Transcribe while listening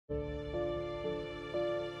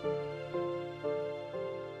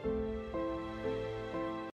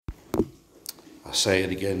I say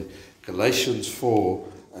it again, Galatians 4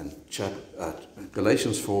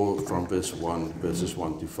 Galatians 4 from verses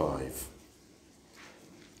 1 to 5.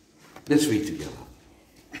 Let's read together.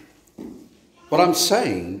 What I'm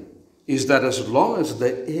saying is that as long as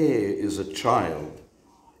the heir is a child,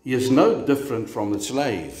 he is no different from the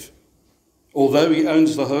slave, although he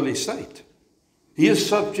owns the whole estate. He is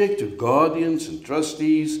subject to guardians and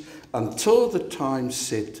trustees until the time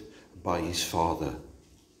set by his father.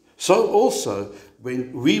 So also,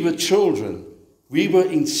 when we were children, we were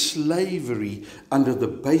in slavery under the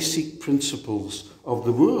basic principles of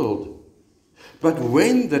the world. But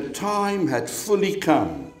when the time had fully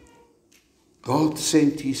come, God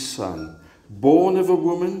sent his Son, born of a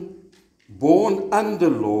woman, born under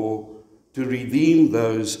law, to redeem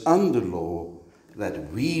those under law,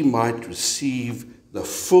 that we might receive the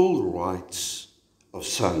full rights of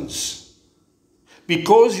sons.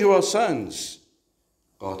 Because you are sons,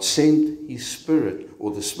 God sent his Spirit,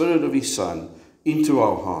 or the Spirit of his Son, into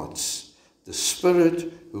our hearts, the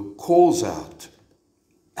Spirit who calls out,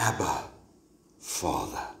 Abba,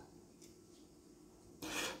 Father.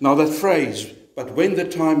 Now that phrase, but when the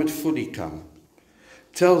time had fully come,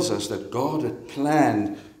 tells us that God had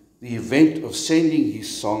planned the event of sending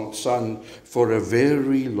his Son for a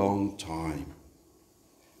very long time.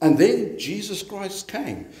 And then Jesus Christ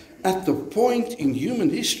came at the point in human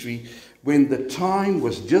history when the time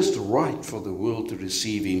was just right for the world to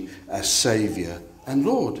receive him as Savior and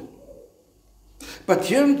Lord. But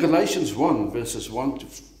here in Galatians 1, verses 1 to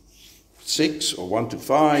 6 or 1 to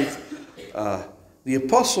 5, the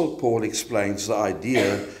Apostle Paul explains the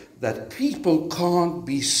idea that people can't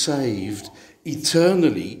be saved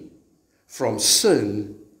eternally from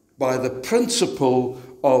sin by the principle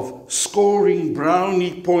of scoring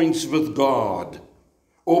brownie points with God,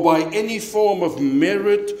 or by any form of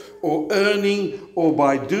merit or earning, or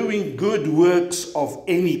by doing good works of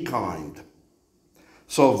any kind.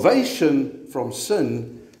 Salvation from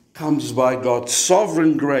sin comes by God's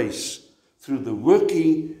sovereign grace through the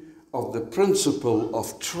working of the principle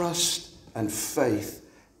of trust and faith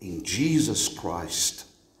in Jesus Christ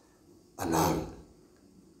alone.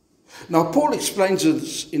 Now, Paul explains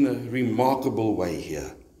this in a remarkable way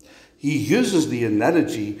here. He uses the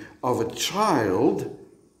analogy of a child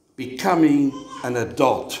becoming an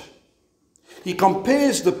adult. He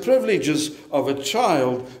compares the privileges of a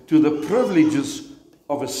child to the privileges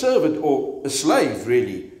of a servant, or a slave,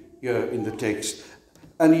 really, here in the text.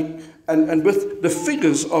 And with the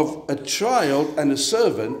figures of a child and a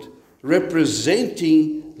servant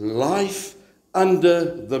representing life under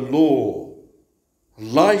the law,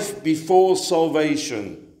 life before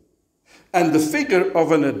salvation, and the figure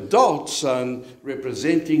of an adult son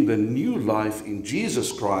representing the new life in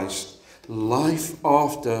Jesus Christ, life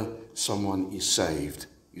after someone is saved,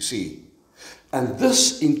 you see. And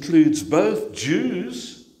this includes both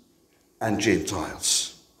Jews and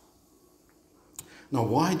Gentiles. Now,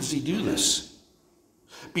 why does he do this?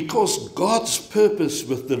 Because God's purpose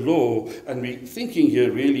with the law, and we're thinking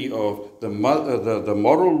here really of the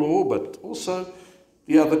moral law, but also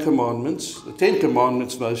the other commandments, the 10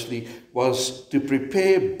 commandments mostly, was to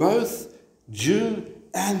prepare both Jew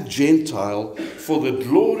and Gentile for the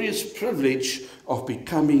glorious privilege of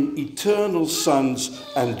becoming eternal sons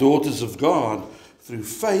and daughters of God through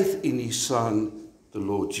faith in his Son, the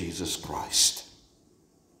Lord Jesus Christ.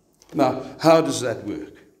 Now, how does that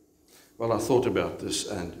work? Well, I thought about this,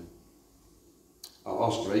 and I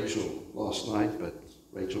asked Rachel last night, but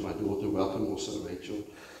Rachel, my daughter, welcome also, Rachel.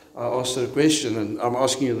 I asked her a question, and I'm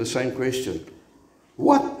asking you the same question.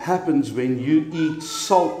 What happens when you eat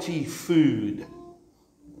salty food?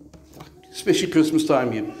 Especially Christmas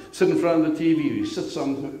time, you sit in front of the TV, you sit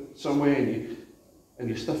somewhere and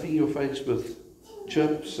you're stuffing your face with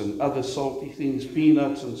chips and other salty things,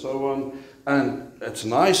 peanuts and so on. And it's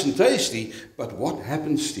nice and tasty, but what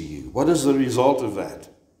happens to you? What is the result of that?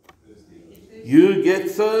 You get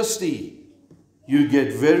thirsty. You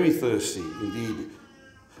get very thirsty indeed.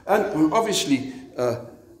 And obviously,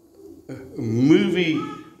 movie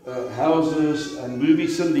houses and movie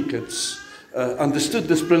syndicates understood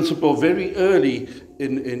this principle very early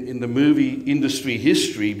in the movie industry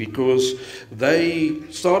history, because they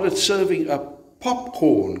started serving up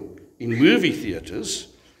popcorn in movie theaters.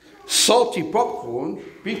 Salty popcorn,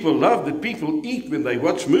 people loved it, people eat when they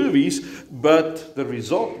watch movies, but the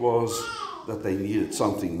result was that they needed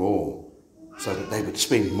something more, so that they would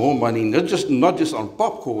spend more money, not just on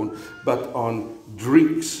popcorn, but on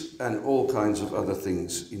drinks and all kinds of other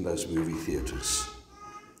things in those movie theaters.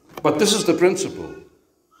 But this is the principle.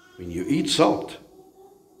 When you eat salt,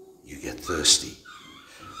 you get thirsty.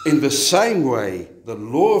 In the same way, the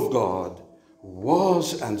law of God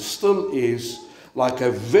was and still is like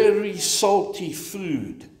a very salty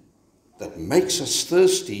food that makes us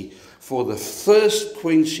thirsty for the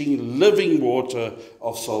thirst-quenching living water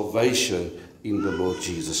of salvation in the Lord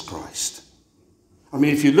Jesus Christ. I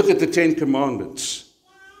mean, if you look at the Ten Commandments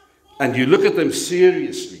and you look at them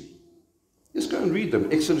seriously, just go and read them,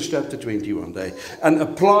 Exodus chapter 21 day, and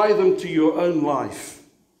apply them to your own life,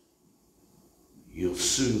 you'll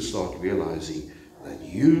soon start realizing that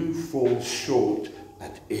you fall short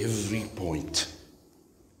at every point,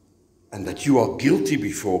 and that you are guilty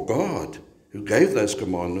before God, who gave those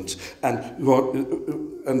commandments, and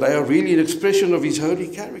they are really an expression of his holy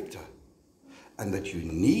character, and that you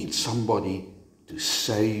need somebody to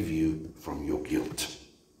save you from your guilt.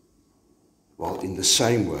 Well, in the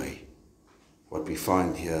same way, what we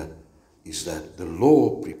find here is that the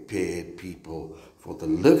law prepared people for the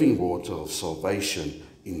living water of salvation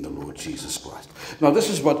in the Lord Jesus Christ. Now, this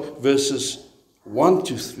is what verses 1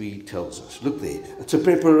 to 3 tells us. Look there. It's a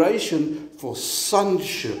preparation for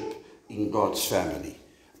sonship in God's family.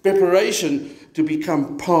 Preparation to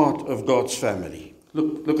become part of God's family.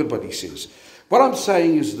 Look at what he says. What I'm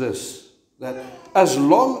saying is this, that as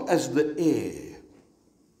long as the heir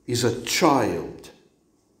is a child,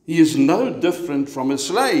 he is no different from a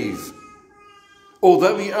slave,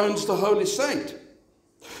 although he owns the whole estate.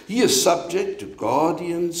 He is subject to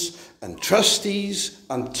guardians and trustees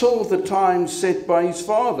until the time set by his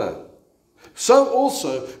father. So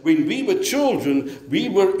also, when we were children, we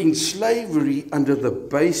were in slavery under the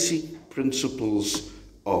basic principles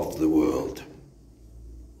of the world.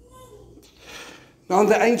 Now, in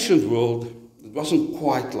the ancient world, it wasn't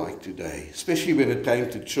quite like today, especially when it came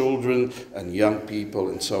to children and young people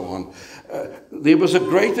and so on. There was a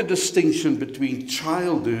greater distinction between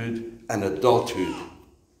childhood and adulthood.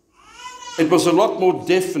 It was a lot more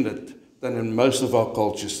definite than in most of our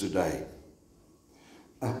cultures today.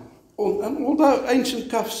 And although ancient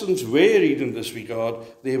customs varied in this regard,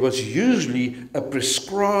 there was usually a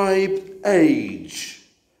prescribed age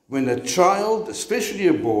when a child, especially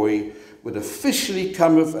a boy, would officially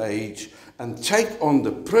come of age and take on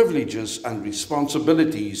the privileges and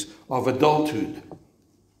responsibilities of adulthood.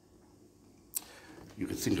 You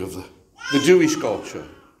could think of the Jewish culture.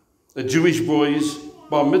 A Jewish boy's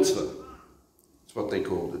bar mitzvah. That's what they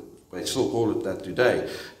called it. They still call it that today.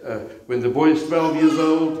 When the boy is 12 years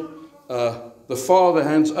old, the father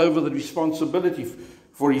hands over the responsibility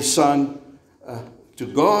for his son to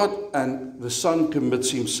God, and the son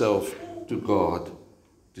commits himself to God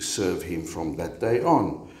to serve him from that day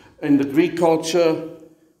on. In the Greek culture,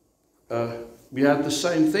 we had the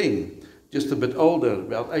same thing, just a bit older,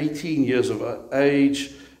 about 18 years of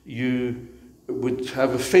age. You would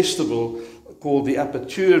have a festival called the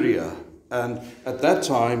Aperturia, and at that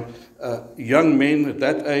time, young men at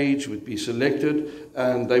that age would be selected,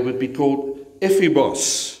 and they would be called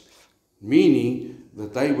ephibos, meaning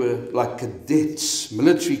that they were like cadets,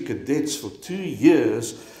 military cadets for 2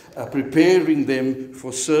 years, preparing them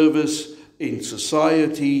for service in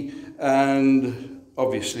society and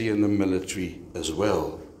obviously in the military as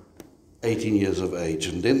well. 18 years of age,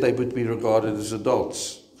 and then they would be regarded as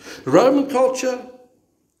adults. Roman culture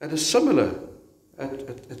had a similar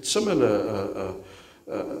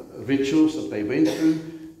rituals that they went through.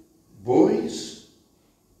 Boys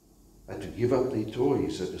had to give up their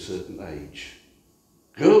toys at a certain age.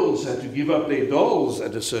 Girls had to give up their dolls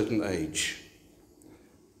at a certain age.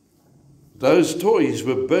 Those toys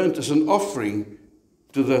were burnt as an offering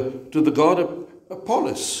to the god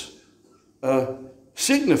Apollos,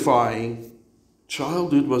 signifying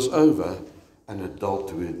childhood was over and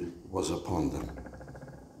adulthood was upon them.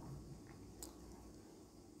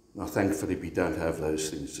 Now, thankfully, we don't have those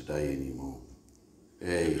things today anymore.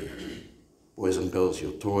 Hey, boys and girls,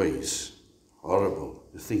 your toys, horrible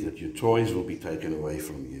to think that your toys will be taken away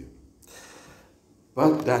from you.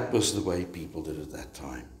 But that was the way people did at that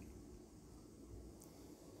time.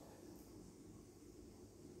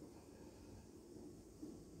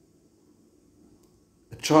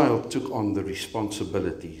 A child took on the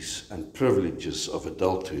responsibilities and privileges of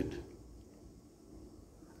adulthood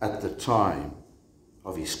at the time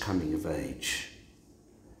of his coming of age,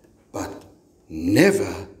 but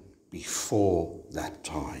never before that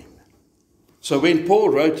time. So when Paul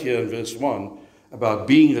wrote here in verse 1 about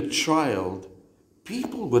being a child,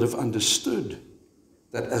 people would have understood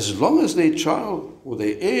that as long as their child or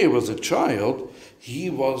their heir was a child, he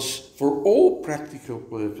was, for all practical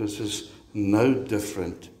purposes, no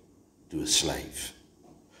different to a slave.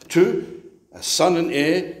 True, a son and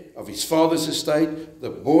heir of his father's estate, the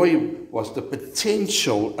boy was the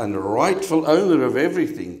potential and rightful owner of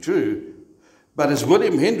everything, true, But as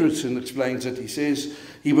William Hendrickson explains it, he says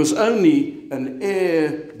he was only an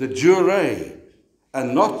heir de jure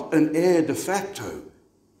and not an heir de facto.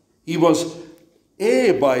 He was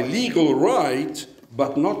heir by legal right,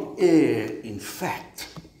 but not heir in fact.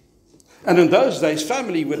 And in those days,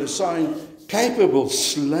 family would assign capable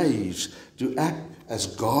slaves to act as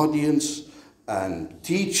guardians and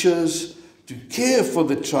teachers to care for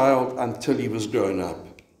the child until he was grown up.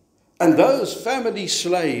 And those family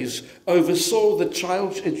slaves oversaw the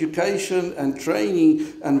child's education and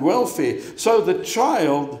training and welfare. So the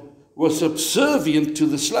child was subservient to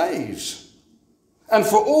the slaves. And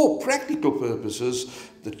for all practical purposes,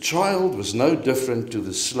 the child was no different to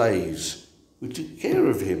the slaves who took care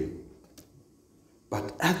of him.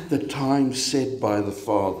 But at the time set by the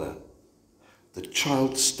father, the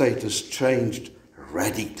child's status changed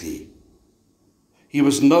radically. He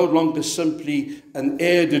was no longer simply an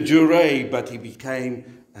heir de jure, but he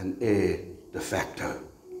became an heir de facto.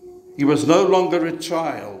 He was no longer a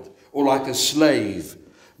child or like a slave,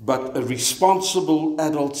 but a responsible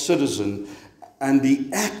adult citizen and the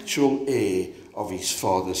actual heir of his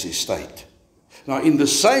father's estate. Now, in the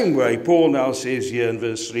same way, Paul now says here in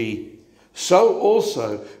verse 3, so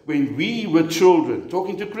also when we were children,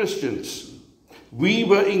 talking to Christians, we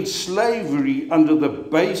were in slavery under the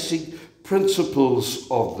basic principles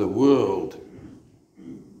of the world.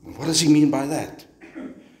 What does he mean by that?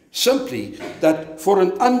 Simply that for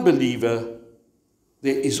an unbeliever,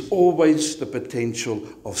 there is always the potential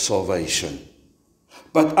of salvation.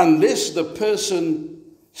 But unless the person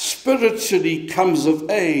spiritually comes of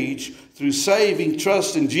age through saving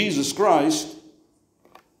trust in Jesus Christ,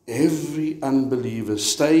 every unbeliever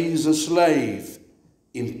stays a slave,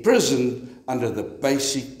 imprisoned under the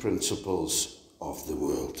basic principles of the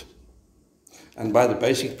world. And by the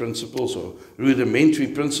basic principles or rudimentary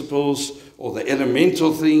principles or the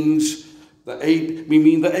elemental things, we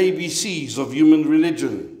mean the ABCs of human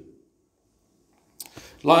religion.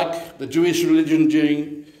 Like the Jewish religion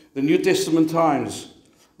during the New Testament times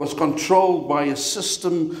was controlled by a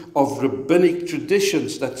system of rabbinic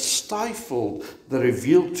traditions that stifled the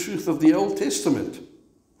revealed truth of the Old Testament.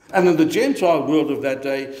 And in the Gentile world of that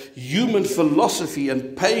day, human philosophy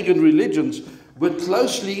and pagan religions were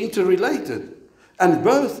closely interrelated. And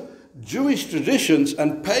both Jewish traditions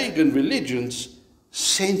and pagan religions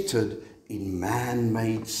centered in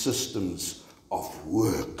man-made systems of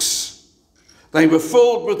works. They were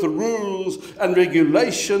filled with rules and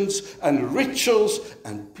regulations and rituals,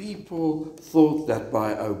 and people thought that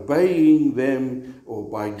by obeying them or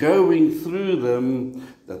by going through them,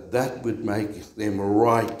 that would make them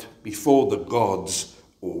right before the gods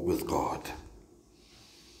or with God.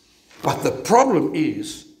 But the problem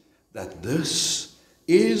is that this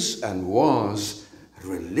is and was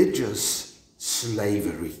religious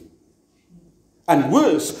slavery. And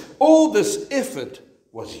worse, all this effort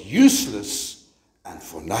was useless and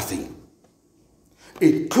for nothing.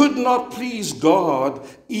 It could not please God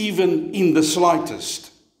even in the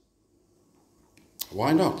slightest.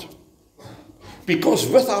 Why not? Because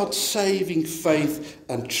without saving faith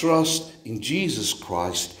and trust in Jesus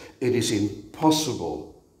Christ, it is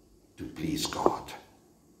impossible to please God.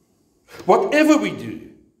 Whatever we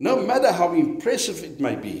do, no matter how impressive it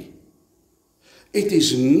may be, it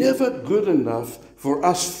is never good enough for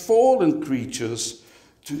us fallen creatures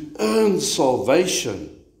to earn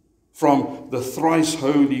salvation from the thrice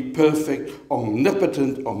holy, perfect,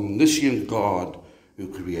 omnipotent, omniscient God who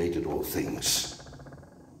created all things.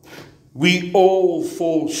 We all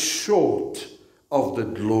fall short of the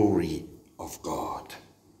glory of God.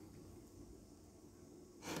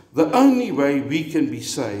 The only way we can be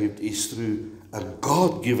saved is through a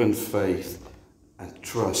God-given faith and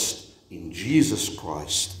trust in Jesus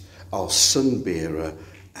Christ, our sin-bearer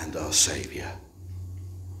and our Savior.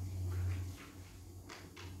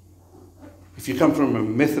 If you come from a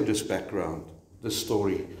Methodist background, this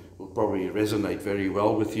story will probably resonate very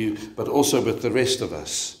well with you, but also with the rest of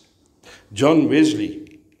us. John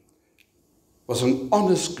Wesley was an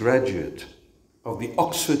honest graduate of the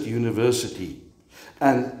Oxford University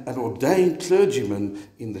and an ordained clergyman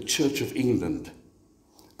in the Church of England,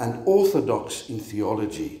 and orthodox in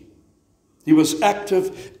theology. He was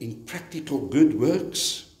active in practical good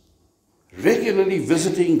works, regularly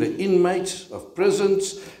visiting the inmates of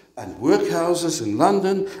prisons and workhouses in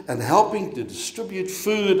London and helping to distribute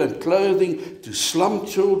food and clothing to slum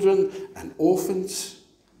children and orphans.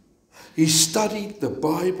 He studied the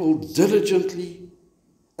Bible diligently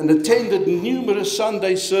and attended numerous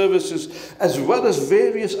Sunday services as well as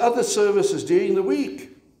various other services during the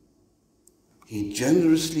week. He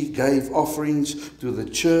generously gave offerings to the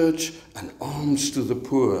church and alms to the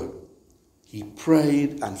poor. he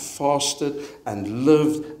prayed and fasted and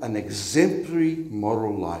lived an exemplary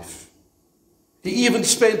moral life. He even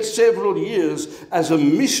spent several years as a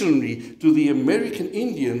missionary to the American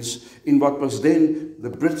Indians in what was then the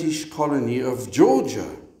British colony of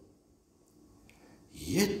Georgia.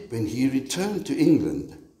 Yet when he returned to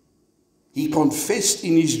England, he confessed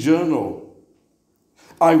in his journal,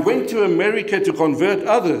 "I went to America to convert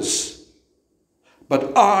others,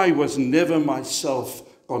 but I was never myself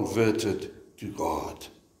converted to God."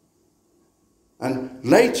 And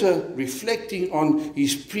later, reflecting on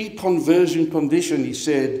his pre-conversion condition, he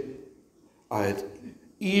said, "I had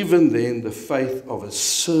even then the faith of a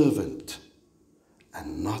servant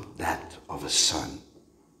and not that of a son."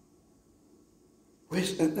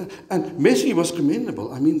 And Wesley was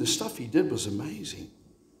commendable. I mean, the stuff he did was amazing.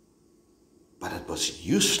 But it was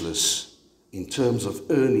useless in terms of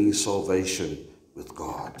earning salvation with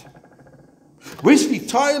God. Wesley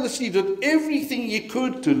tirelessly did everything he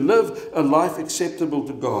could to live a life acceptable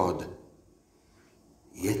to God.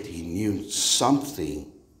 Yet he knew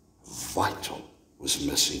something vital was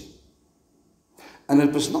missing. And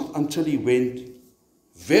it was not until he went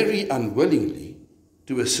very unwillingly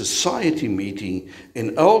to a society meeting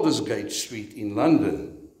in Aldersgate Street in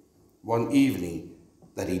London one evening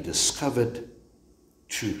that he discovered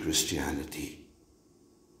true Christianity.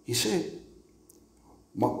 He said,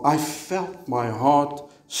 "I felt my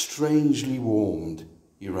heart strangely warmed,"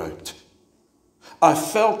 he wrote. "I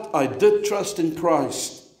felt I did trust in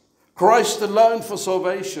Christ, Christ alone for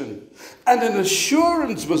salvation, and an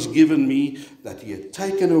assurance was given me that he had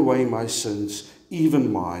taken away my sins,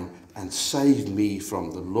 even mine, and saved me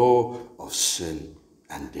from the law of sin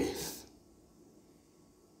and death."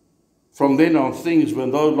 From then on, things were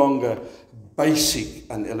no longer basic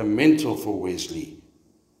and elemental for Wesley.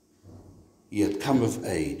 He had come of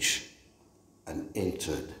age and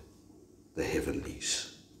entered the heavenlies.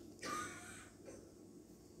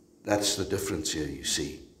 That's the difference here, you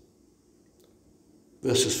see.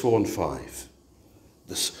 Verses 4 and 5.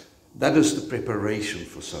 That is the preparation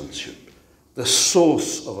for sonship. The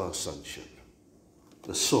source of our sonship.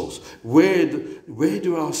 The source. Where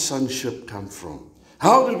do our sonship come from?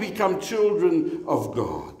 How do we become children of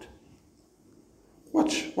God?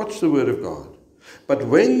 Watch the word of God. "But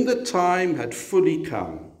when the time had fully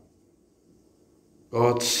come,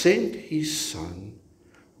 God sent his Son,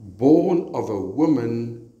 born of a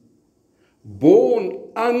woman, born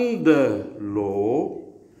under law,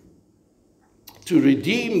 to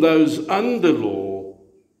redeem those under law,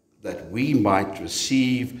 that we might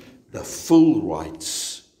receive the full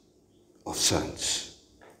rights of sons."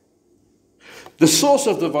 The source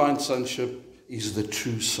of divine sonship is the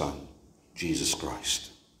true Son, Jesus Christ.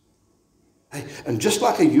 Hey, and just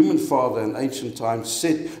like a human father in ancient times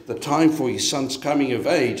set the time for his son's coming of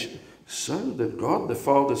age, so that God the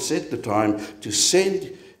Father set the time to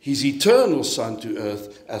send his eternal Son to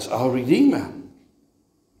earth as our Redeemer.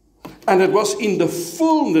 And it was in the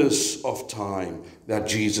fullness of time that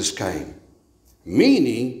Jesus came,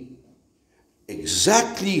 meaning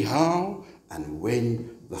exactly how and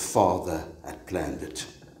when the Father had planned it.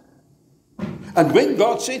 And when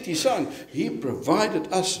God sent his Son, he provided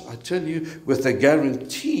us, I tell you, with a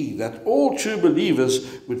guarantee that all true believers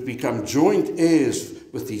would become joint heirs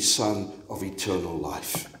with his Son of eternal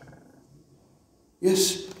life.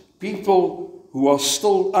 Yes, people who are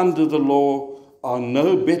still under the law are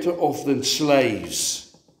no better off than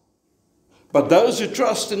slaves. But those who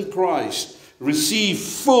trust in Christ receive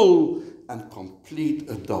full and complete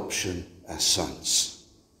adoption as sons.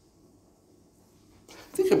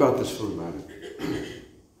 Think about this for a moment.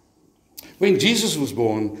 When Jesus was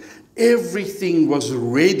born, everything was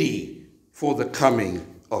ready for the coming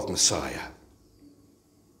of Messiah.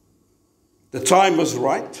 The time was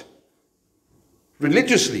right.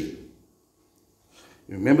 Religiously,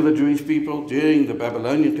 you remember the Jewish people during the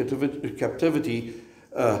Babylonian captivity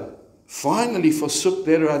finally forsook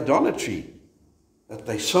their idolatry that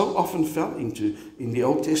they so often fell into in the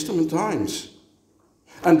Old Testament times.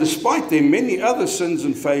 And despite their many other sins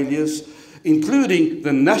and failures, including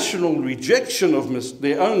the national rejection of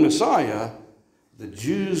their own Messiah, the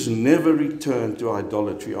Jews never returned to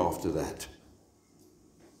idolatry after that,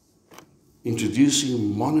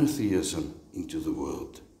 introducing monotheism into the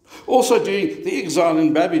world. Also, during the exile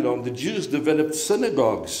in Babylon, the Jews developed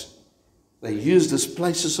synagogues. They used as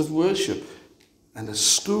places of worship and as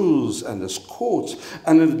schools and as courts.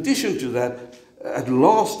 And in addition to that, at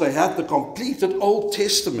last they had the completed Old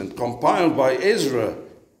Testament compiled by Ezra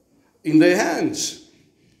in their hands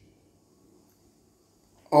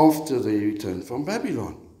after they returned from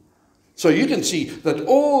Babylon. So you can see that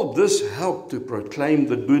all this helped to proclaim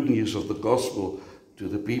the good news of the gospel to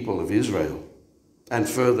the people of Israel and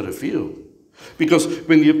further afield. Because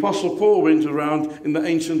when the Apostle Paul went around in the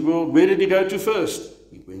ancient world, where did he go to first?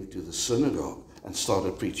 He went to the synagogue and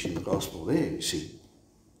started preaching the gospel there, you see.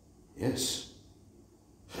 Yes.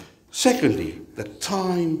 Secondly, the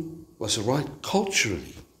time was right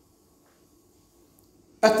culturally.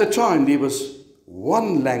 At the time, there was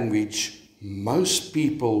one language most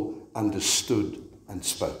people understood and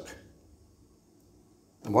spoke.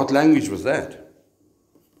 And what language was that?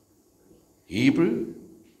 Hebrew?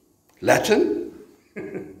 Latin?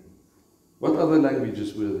 What other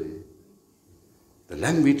languages were there? The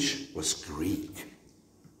language was Greek.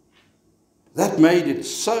 That made it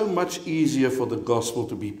so much easier for the gospel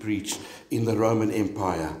to be preached in the Roman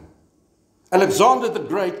Empire. Alexander the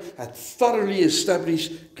Great had thoroughly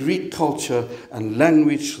established Greek culture and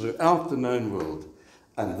language throughout the known world,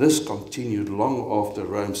 and this continued long after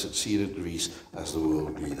Rome succeeded Greece as the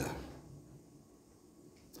world leader.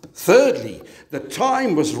 Thirdly, the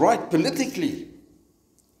time was right politically.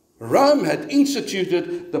 Rome had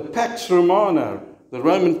instituted the Pax Romana, the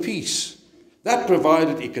Roman peace. That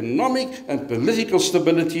provided economic and political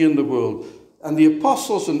stability in the world, and the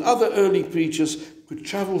apostles and other early preachers could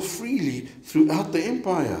travel freely throughout the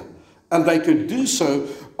empire, and they could do so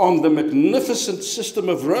on the magnificent system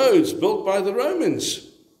of roads built by the Romans.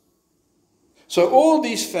 So all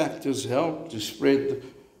these factors helped to spread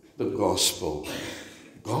the gospel.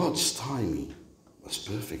 God's timing was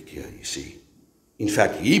perfect here, you see. In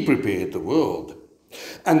fact, he prepared the world.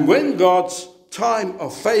 And when God's time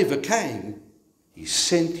of favor came, he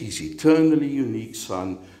sent his eternally unique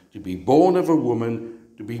Son to be born of a woman,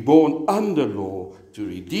 to be born under law, to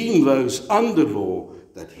redeem those under law,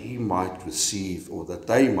 that he might receive, or that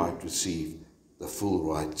they might receive, the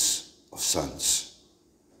full rights of sons.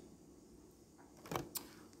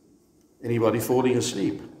 Anybody falling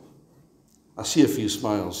asleep? I see a few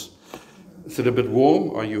smiles. Is it a bit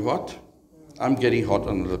warm? Are you hot? I'm getting hot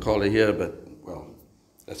under the collar here, but, well,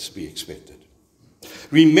 that's to be expected.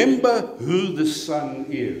 Remember who the Son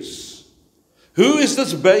is. Who is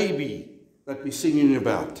this baby that we're singing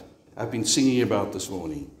about? I've been singing about this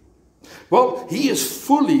morning. Well, he is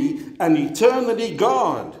fully and eternally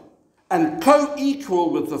God and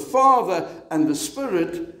co-equal with the Father and the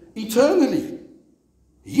Spirit eternally.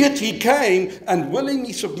 Yet he came and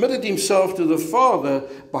willingly submitted himself to the Father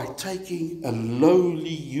by taking a lowly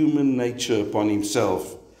human nature upon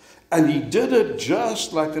himself. And he did it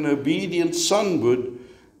just like an obedient son would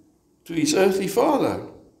to his earthly father.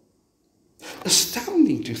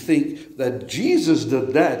 Astounding to think that Jesus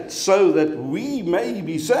did that so that we may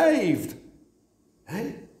be saved.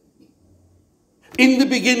 Hey? In the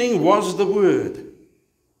beginning was the Word,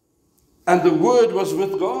 and the Word was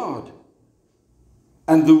with God,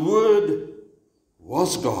 and the Word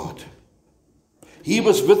was God. He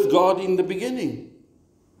was with God in the beginning.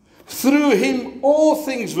 Through him all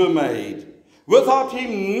things were made. Without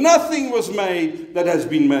him nothing was made that has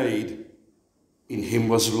been made. In him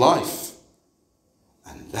was life,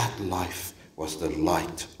 and that life was the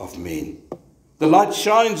light of men. The light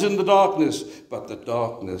shines in the darkness, but the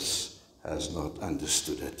darkness has not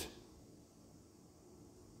understood it.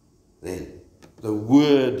 Then the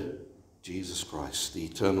Word, Jesus Christ, the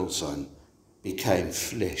eternal Son, became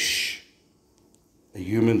flesh, a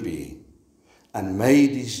human being, and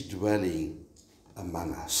made his dwelling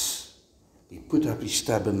among us. He put up his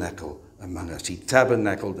tabernacle among us. He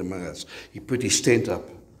tabernacled among us. He put his tent up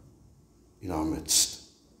in our midst.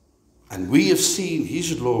 And we have seen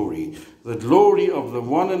his glory, the glory of the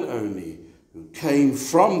one and only who came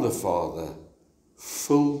from the Father,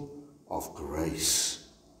 full of grace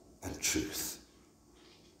and truth.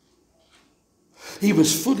 He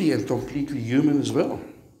was fully and completely human as well.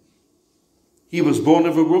 He was born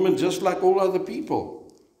of a woman just like all other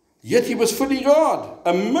people. Yet he was fully God.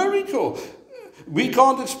 A miracle. We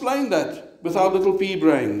can't explain that with our little pea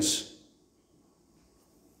brains.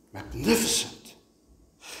 Magnificent.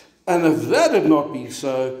 And if that had not been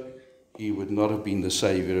so, he would not have been the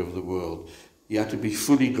Savior of the world. He had to be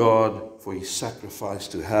fully God for his sacrifice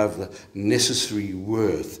to have the necessary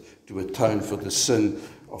worth to atone for the sin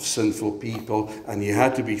of sinful people. And he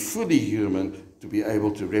had to be fully human to be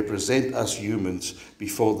able to represent us humans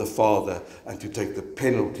before the Father and to take the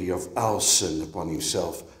penalty of our sin upon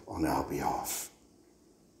himself on our behalf.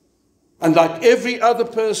 And like every other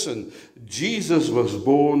person, Jesus was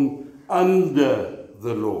born under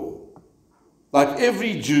the law, like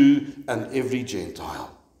every Jew and every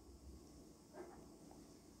Gentile.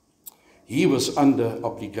 He was under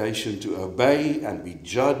obligation to obey and be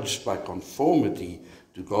judged by conformity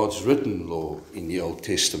to God's written law in the Old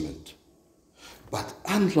Testament. But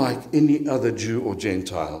unlike any other Jew or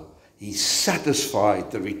Gentile, he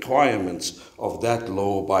satisfied the requirements of that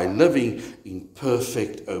law by living in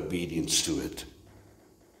perfect obedience to it.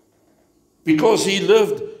 Because he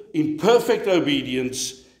lived in perfect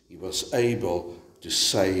obedience, he was able to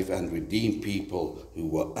save and redeem people who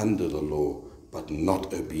were under the law but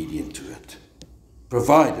not obedient to it,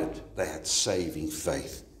 provided they had saving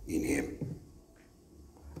faith in him.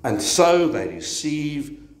 And so they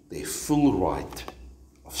receive their full right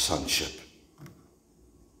of sonship.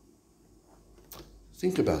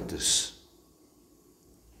 Think about this.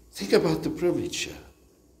 Think about the privilege here.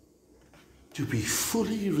 To be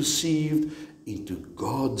fully received into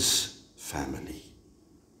God's family.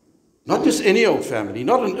 Not just any old family,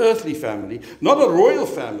 not an earthly family, not a royal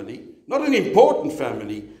family, not an important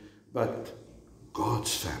family, but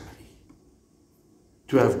God's family.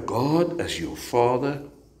 To have God as your Father,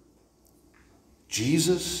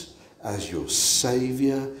 Jesus as your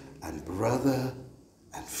Savior and brother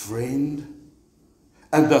and friend,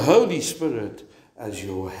 and the Holy Spirit as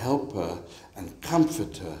your helper and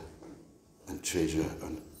comforter and treasure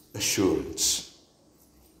and assurance.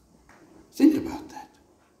 Think about that.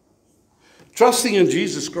 Trusting in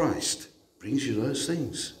Jesus Christ brings you those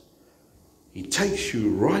things. He takes you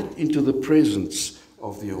right into the presence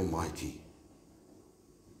of the Almighty.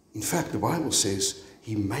 In fact, the Bible says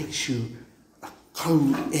he makes you a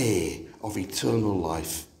co-heir of eternal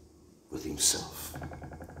life with himself.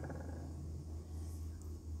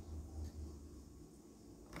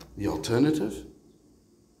 The alternative?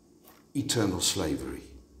 Eternal slavery.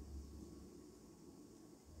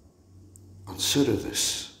 Consider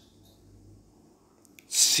this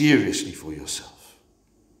seriously for yourself.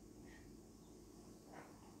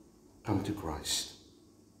 Come to Christ.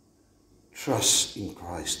 Trust in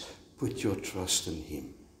Christ. Put your trust in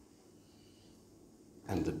him.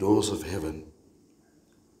 And the doors of heaven,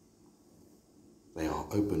 they are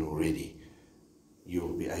open already. You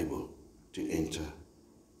will be able to enter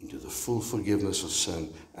into the full forgiveness of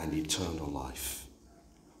sin and eternal life.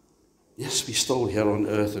 Yes, we still here on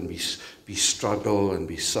earth, and we struggle and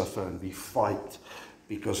we suffer and we fight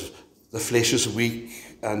because the flesh is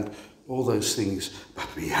weak and all those things. But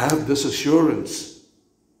we have this assurance.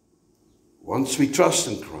 Once we trust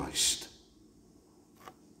in Christ,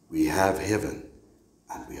 we have heaven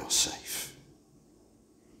and we are safe.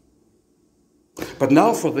 But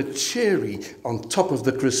now for the cherry on top of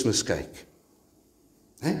the Christmas cake.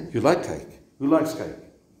 Hey, you like cake? Who likes cake?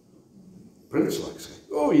 Prince likes cake.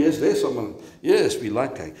 Oh yes, there's someone. Yes, we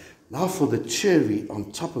like cake. Now for the cherry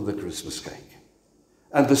on top of the Christmas cake.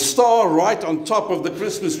 And the star right on top of the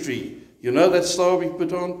Christmas tree. You know that star we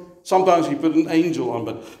put on? Sometimes we put an angel on,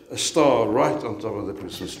 but a star right on top of the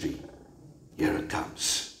Christmas tree. Here it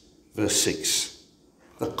comes. Verse 6.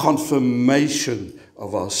 The confirmation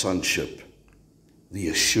of our sonship. The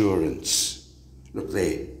assurance. Look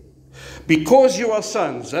there. Because you are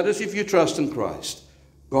sons, that is if you trust in Christ,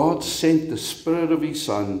 God sent the Spirit of his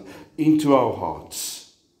Son into our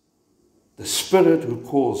hearts. The Spirit who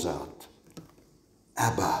calls out,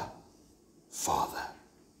 Abba, Father.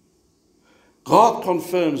 God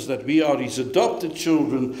confirms that we are his adopted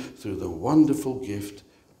children through the wonderful gift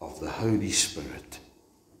of the Holy Spirit,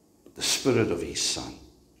 the Spirit of his Son.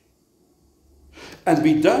 And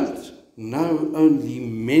we don't know only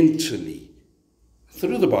mentally,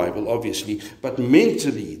 through the Bible obviously, but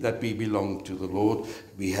mentally that we belong to the Lord.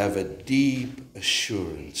 We have a deep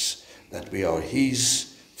assurance that we are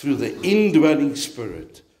his through the indwelling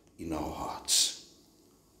Spirit in our hearts.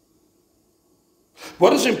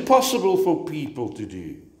 What is impossible for people to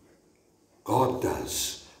do, God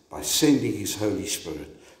does by sending his Holy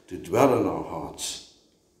Spirit to dwell in our hearts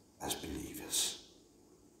as believers.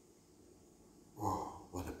 Oh,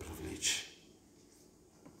 what a privilege.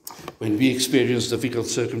 When we experience difficult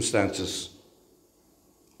circumstances,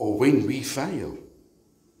 or when we fail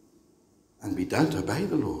and we don't obey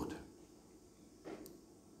the Lord,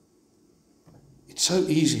 it's so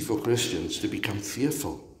easy for Christians to become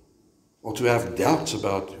fearful or to have doubts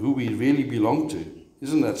about who we really belong to.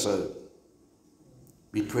 Isn't that so?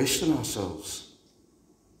 We question ourselves.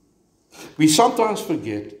 We sometimes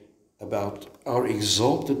forget about our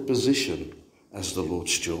exalted position as the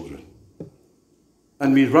Lord's children.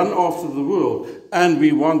 And we run after the world, and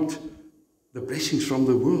we want the blessings from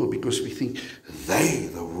the world because we think,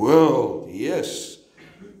 the world, yes.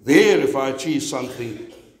 There, if I achieve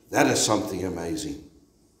something, that is something amazing.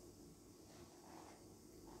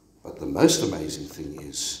 But the most amazing thing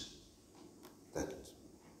is that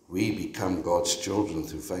we become God's children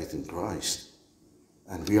through faith in Christ.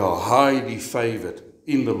 And we are highly favored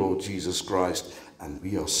in the Lord Jesus Christ, and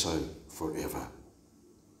we are so forever.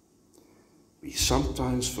 We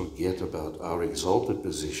sometimes forget about our exalted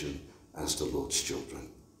position as the Lord's children.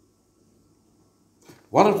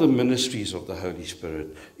 One of the ministries of the Holy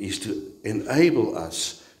Spirit is to enable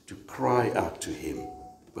us to cry out to Him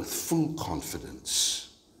with full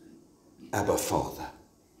confidence, Abba, Father.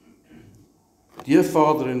 Dear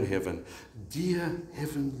Father in heaven, dear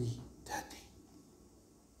Heavenly Daddy.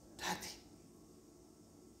 Daddy.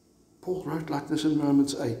 Paul wrote like this in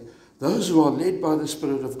Romans 8, those who are led by the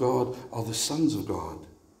Spirit of God are the sons of God.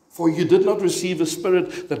 For you did not receive a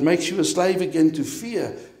spirit that makes you a slave again to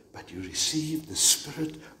fear, but you received the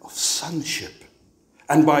spirit of sonship.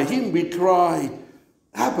 And by Him we cry,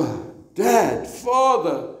 Abba, Dad,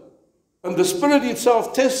 Father. And the Spirit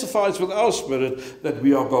Himself testifies with our spirit that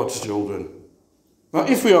we are God's children. Now,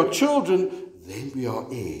 if we are children, then we are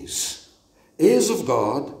heirs. Heirs of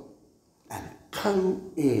God and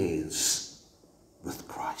co-heirs with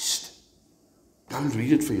Christ. Go and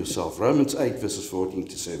read it for yourself. Romans 8, verses 14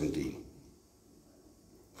 to 17.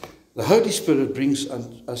 The Holy Spirit brings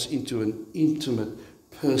us into an intimate,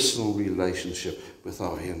 personal relationship with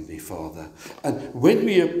our Heavenly Father. And when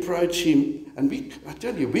we approach Him, and I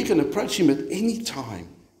tell you, we can approach Him at any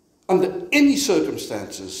time, under any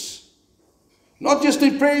circumstances, not just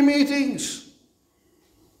in prayer meetings,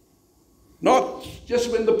 not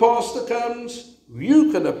just when the pastor comes.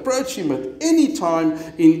 You can approach Him at any time,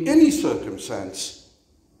 in any circumstance,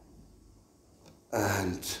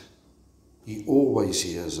 and He always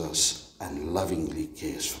hears us and lovingly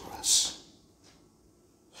cares for us.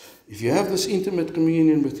 If you have this intimate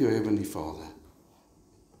communion with your Heavenly Father,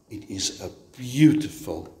 it is a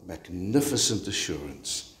beautiful, magnificent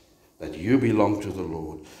assurance that you belong to the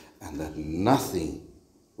Lord and that nothing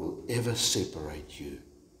will ever separate you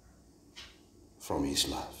from His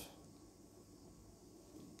love.